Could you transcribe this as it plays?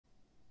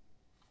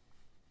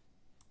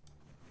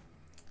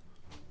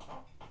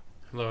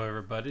Hello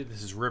everybody,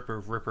 this is Ripper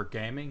of Ripper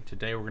Gaming.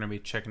 Today we're going to be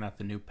checking out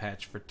the new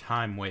patch for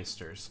Time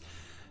Wasters.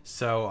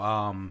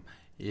 So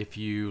if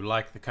you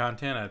like the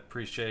content, I'd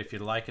appreciate if you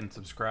like and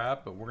subscribe,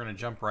 but we're going to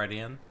jump right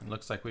in. It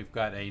looks like we've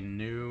got a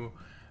new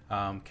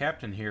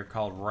captain here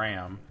called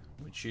Ram,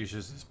 which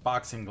uses his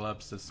boxing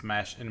gloves to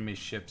smash enemy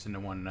ships into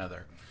one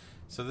another.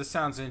 So this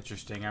sounds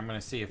interesting. I'm going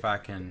to see if I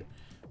can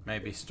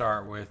maybe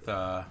start with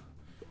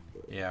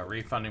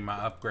refunding my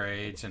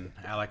upgrades and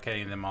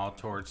allocating them all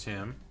towards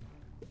him.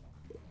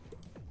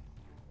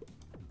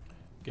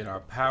 Get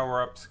our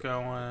power-ups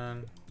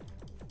going.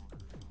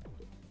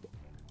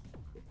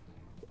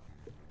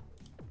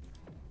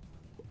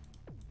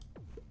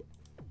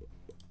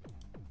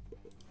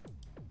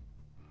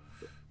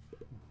 We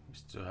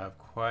still have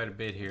quite a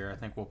bit here. I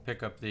think we'll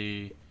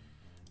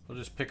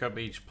just pick up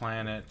each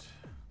planet.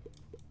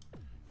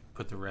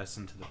 Put the rest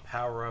into the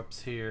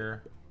power-ups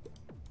here.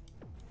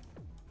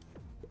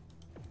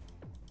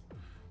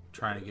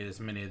 Trying to get as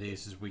many of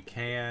these as we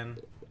can.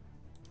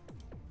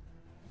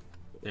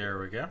 There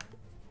we go.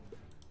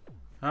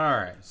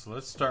 Alright, so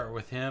let's start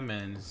with him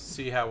and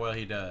see how well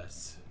he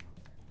does.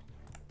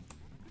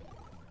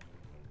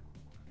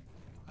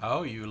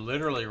 Oh, you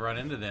literally run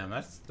into them.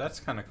 That's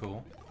kind of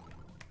cool.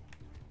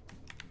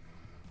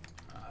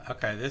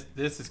 Okay,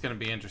 this is going to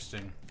be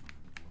interesting.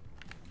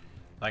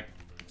 Like,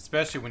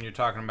 especially when you're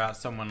talking about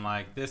someone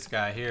like this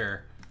guy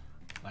here.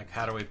 Like,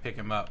 how do we pick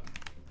him up?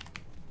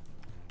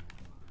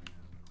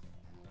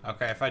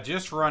 Okay, if I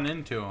just run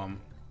into him.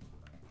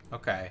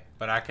 Okay,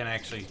 but I can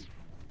actually...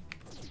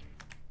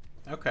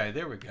 Okay,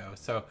 there we go.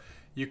 So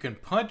you can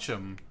punch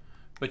him,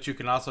 but you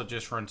can also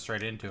just run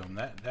straight into him.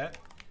 That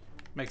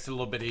makes it a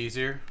little bit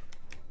easier.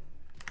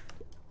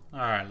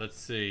 Alright, let's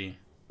see.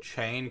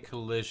 Chain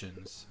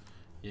collisions.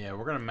 Yeah,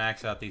 we're going to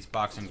max out these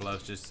boxing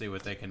gloves just to see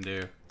what they can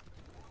do.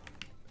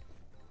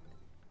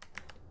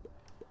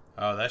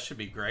 Oh, that should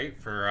be great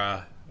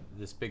for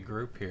this big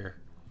group here.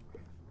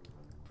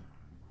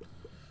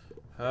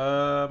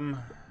 I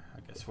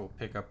guess we'll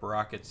pick up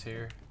rockets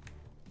here.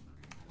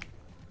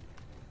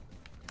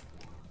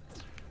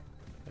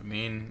 I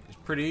mean, it's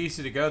pretty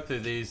easy to go through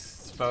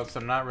these, folks.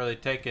 I'm not really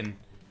taking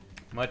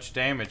much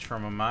damage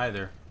from them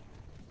either.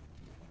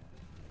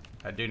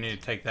 I do need to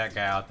take that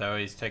guy out, though.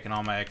 He's taking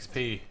all my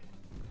XP.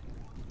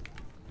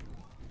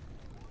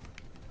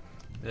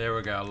 There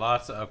we go.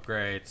 Lots of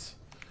upgrades.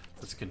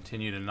 Let's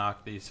continue to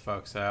knock these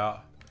folks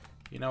out.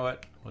 You know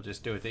what? We'll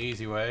just do it the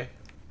easy way.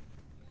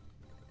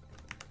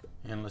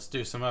 And let's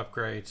do some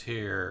upgrades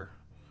here.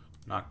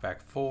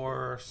 Knockback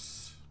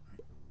force.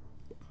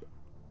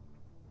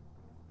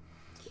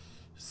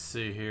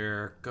 See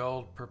here,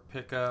 gold per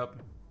pickup.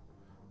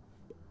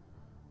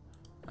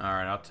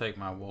 Alright, I'll take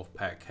my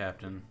Wolfpack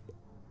captain.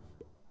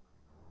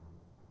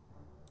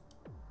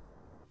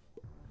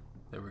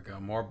 There we go,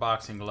 more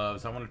boxing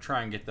gloves. I want to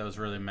try and get those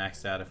really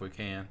maxed out if we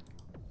can.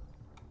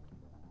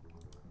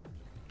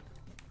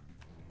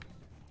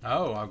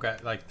 Oh, I've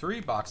got like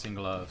 3 boxing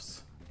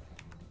gloves.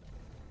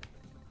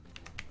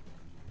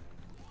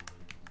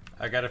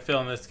 I got a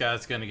feeling this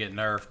guy's gonna get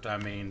nerfed. I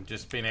mean,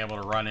 just being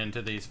able to run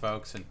into these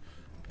folks and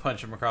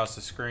punch them across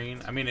the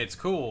screen. I mean, it's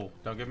cool,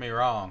 don't get me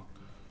wrong.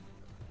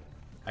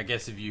 I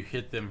guess if you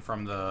hit them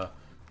from the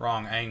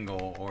wrong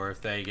angle, or if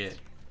they get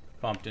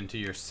bumped into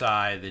your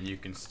side, then you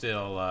can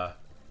still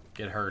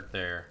get hurt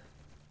there.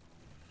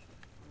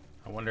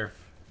 I wonder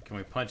if, can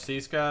we punch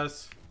these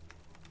guys?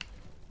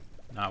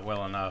 Not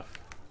well enough.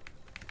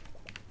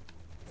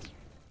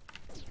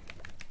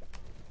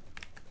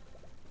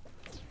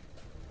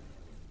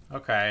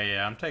 Okay,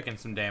 yeah, I'm taking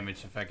some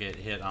damage if I get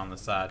hit on the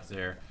sides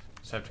there.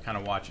 Just have to kind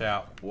of watch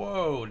out.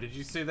 Whoa, did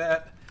you see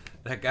that?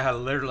 That guy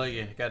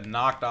literally got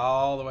knocked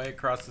all the way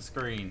across the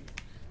screen.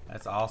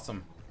 That's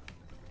awesome.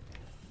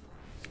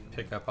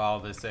 Pick up all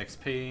this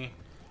XP.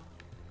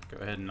 Go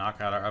ahead and knock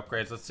out our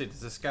upgrades. Let's see,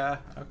 does this guy?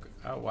 Okay.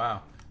 Oh,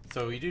 wow.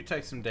 So you do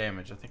take some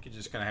damage. I think you're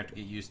just going to have to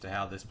get used to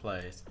how this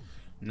plays.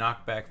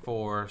 Knockback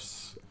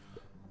force.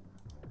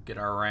 Get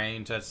our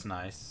range. That's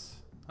nice.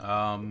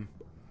 Go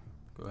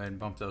ahead and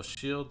bump those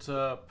shields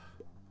up.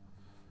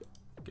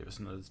 Give us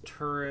another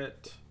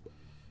turret.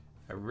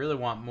 I really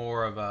want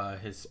more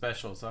of his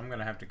specials, so I'm going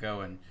to have to go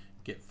and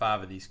get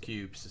 5 of these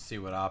cubes to see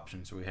what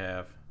options we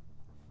have.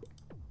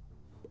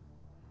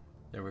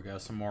 There we go,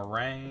 some more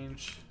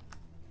range.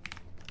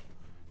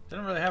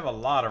 Doesn't really have a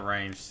lot of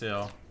range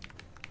still,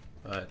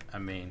 but I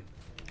mean,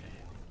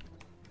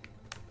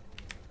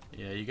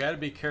 yeah, you got to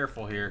be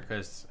careful here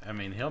because, I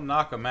mean, he'll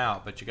knock them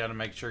out, but you got to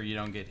make sure you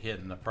don't get hit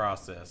in the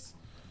process.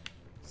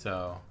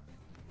 So,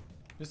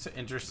 it's an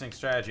interesting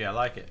strategy. I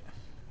like it.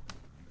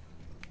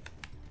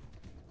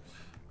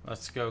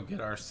 Let's go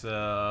get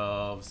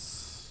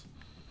ourselves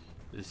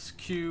this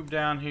cube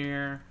down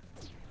here.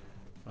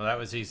 Well, that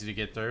was easy to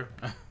get through.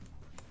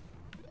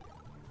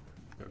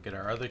 Go get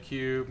our other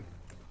cube.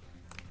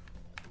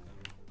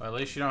 Well, at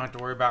least you don't have to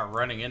worry about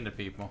running into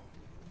people.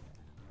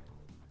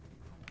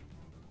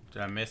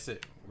 Did I miss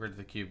it? Where did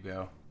the cube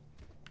go?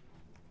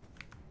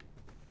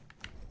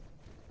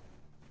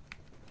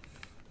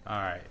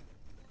 Alright.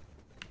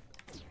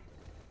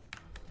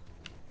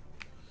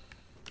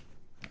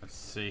 Let's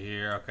see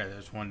here. Okay,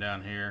 there's one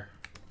down here.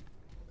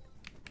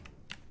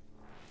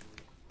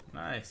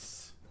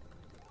 Nice.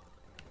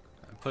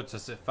 That puts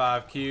us at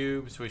 5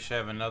 cubes. We should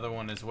have another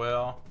one as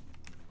well.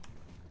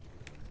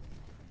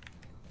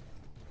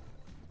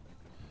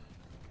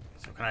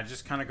 So can I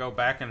just kind of go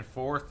back and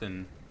forth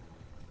and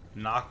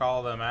knock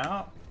all them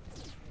out?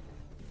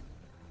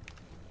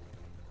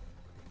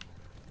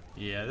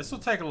 Yeah, this will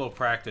take a little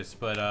practice,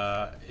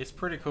 but it's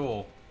pretty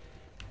cool.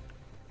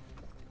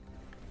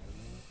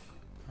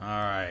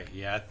 Alright,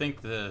 yeah, I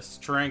think the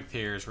strength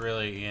here is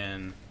really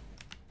in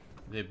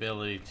the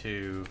ability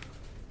to...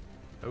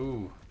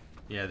 Ooh,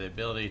 yeah, the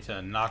ability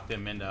to knock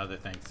them into other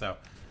things. So,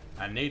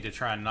 I need to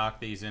try and knock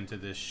these into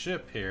this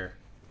ship here.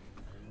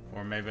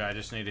 Or maybe I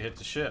just need to hit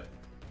the ship.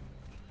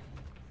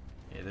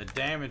 Yeah, the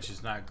damage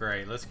is not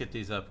great. Let's get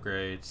these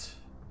upgrades.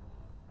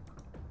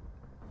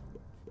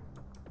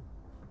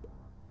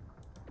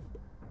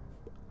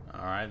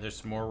 Alright, there's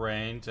some more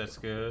range. That's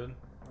good.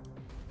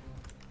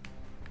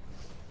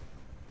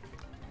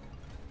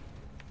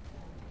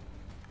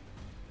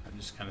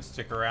 Just kind of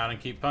stick around and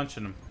keep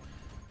punching them.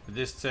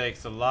 This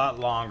takes a lot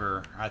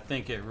longer. I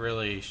think it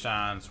really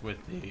shines with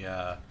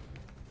the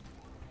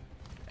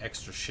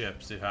extra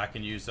ships, if I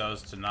can use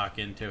those to knock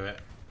into it.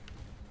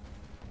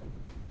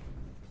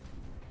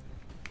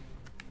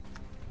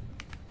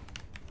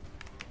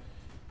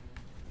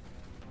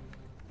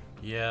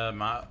 Yeah,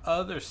 my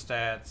other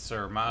stats,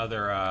 or my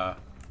other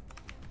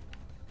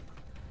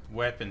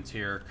weapons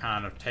here, are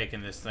kind of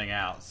taking this thing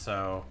out,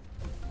 so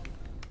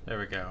there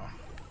we go.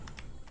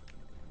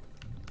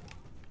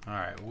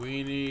 Alright,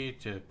 we need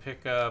to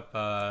pick up,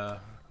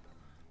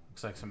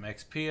 looks like some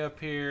XP up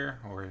here,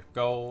 or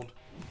gold.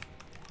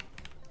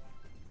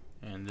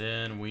 And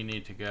then we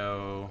need to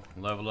go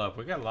level up.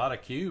 We got a lot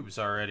of cubes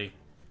already.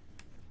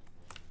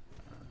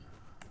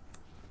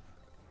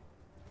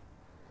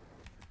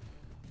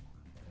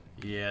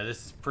 Yeah,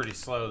 this is pretty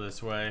slow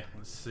this way.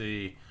 Let's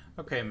see.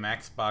 Okay,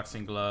 max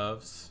boxing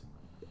gloves.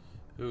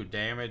 Ooh,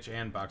 damage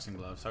and boxing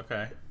gloves.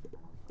 Okay.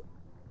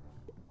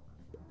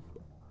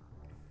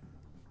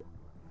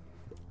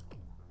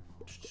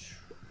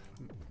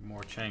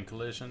 More chain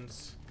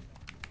collisions.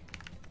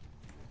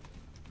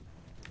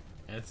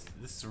 This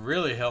is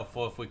really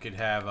helpful if we could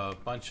have a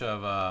bunch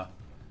of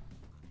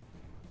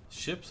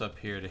ships up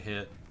here to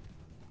hit.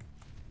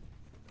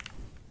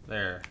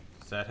 There.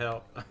 Does that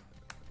help?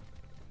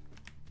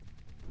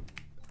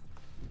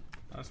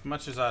 As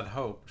much as I'd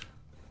hoped.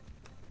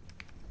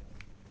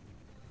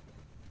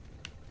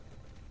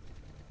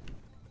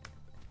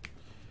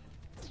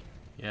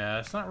 Yeah,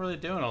 it's not really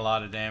doing a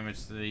lot of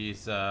damage to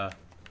these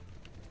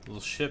little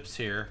ships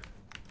here.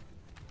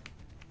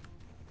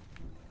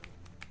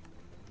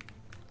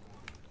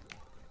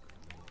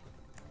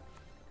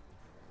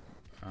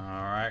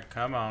 Alright,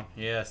 come on.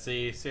 Yeah,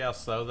 see how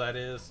slow that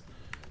is?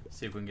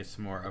 See if we can get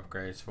some more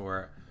upgrades for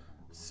it.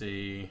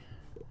 See,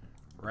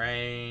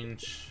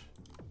 range.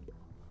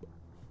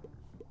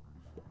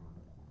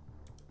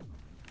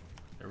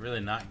 They're really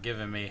not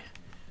giving me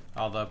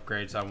all the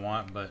upgrades I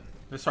want, but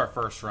this is our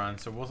first run,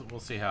 so we'll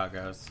see how it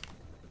goes.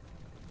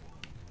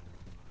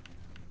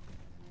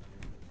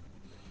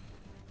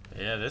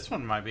 Yeah, this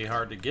one might be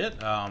hard to get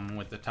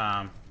with the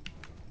time.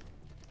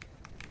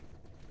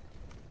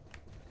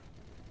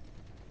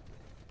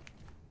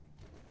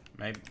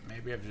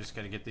 Maybe I've just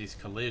got to get these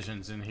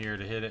collisions in here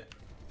to hit it.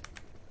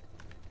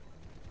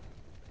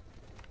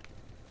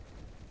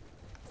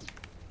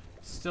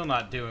 Still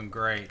not doing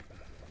great.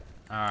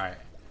 Alright.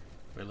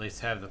 We at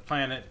least have the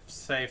planet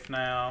safe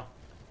now.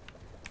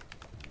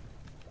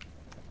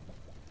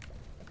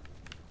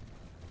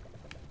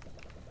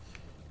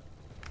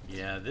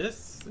 Yeah,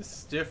 this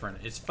is different.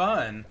 It's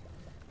fun.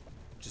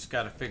 Just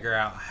got to figure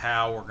out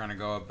how we're going to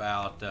go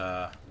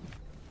about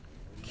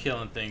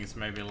killing things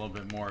maybe a little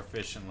bit more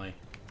efficiently.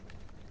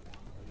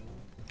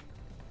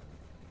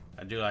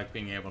 I do like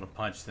being able to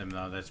punch them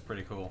though. That's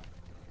pretty cool.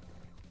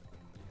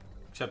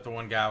 Except the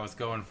one guy I was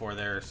going for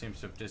there seems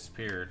to have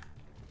disappeared.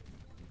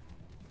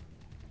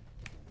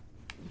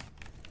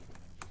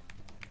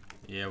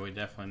 Yeah, we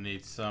definitely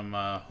need some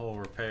hull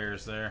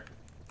repairs there.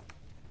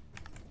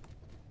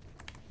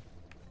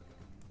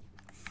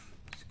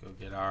 Let's go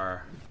get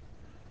our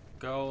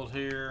gold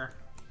here.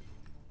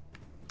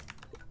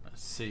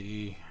 Let's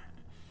see.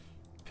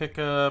 Pick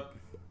up.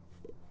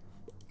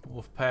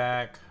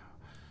 Wolfpack.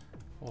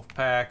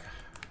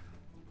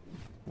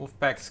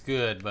 Wolfpack's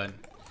good, but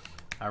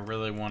I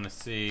really want to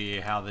see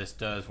how this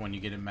does when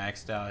you get it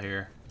maxed out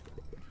here.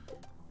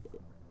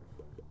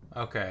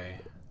 Okay,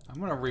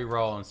 I'm gonna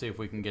re-roll and see if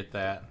we can get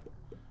that.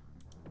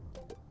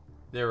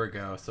 There we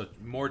go. So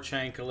more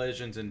chain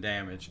collisions and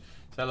damage.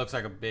 So that looks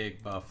like a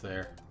big buff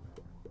there.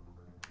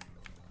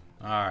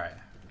 Alright.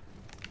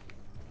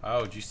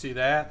 Oh, did you see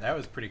that? That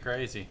was pretty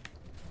crazy.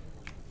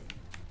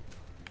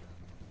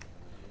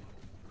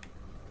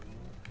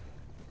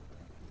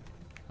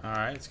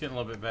 Alright, it's getting a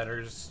little bit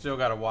better. Just still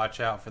got to watch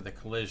out for the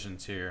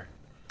collisions here.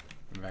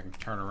 Maybe I can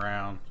turn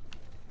around.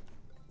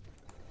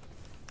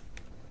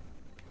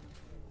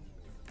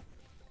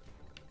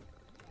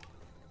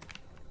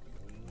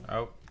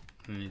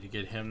 Definitely need to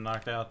get him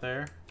knocked out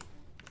there.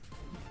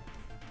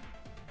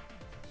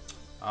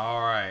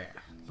 Alright.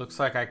 Looks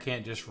like I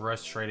can't just rush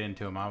straight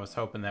into him. I was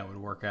hoping that would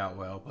work out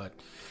well, but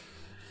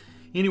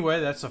anyway,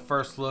 that's the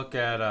first look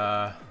at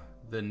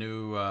the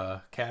new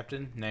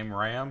captain named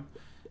Ram.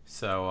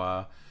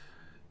 So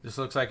this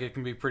looks like it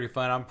can be pretty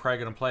fun. I'm probably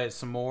going to play it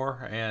some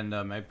more and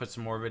maybe put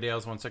some more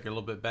videos once I get a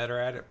little bit better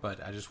at it,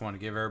 but I just want to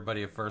give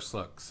everybody a first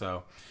look.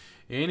 So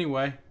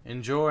anyway,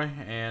 enjoy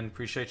and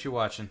appreciate you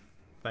watching.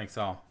 Thanks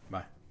all.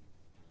 Bye.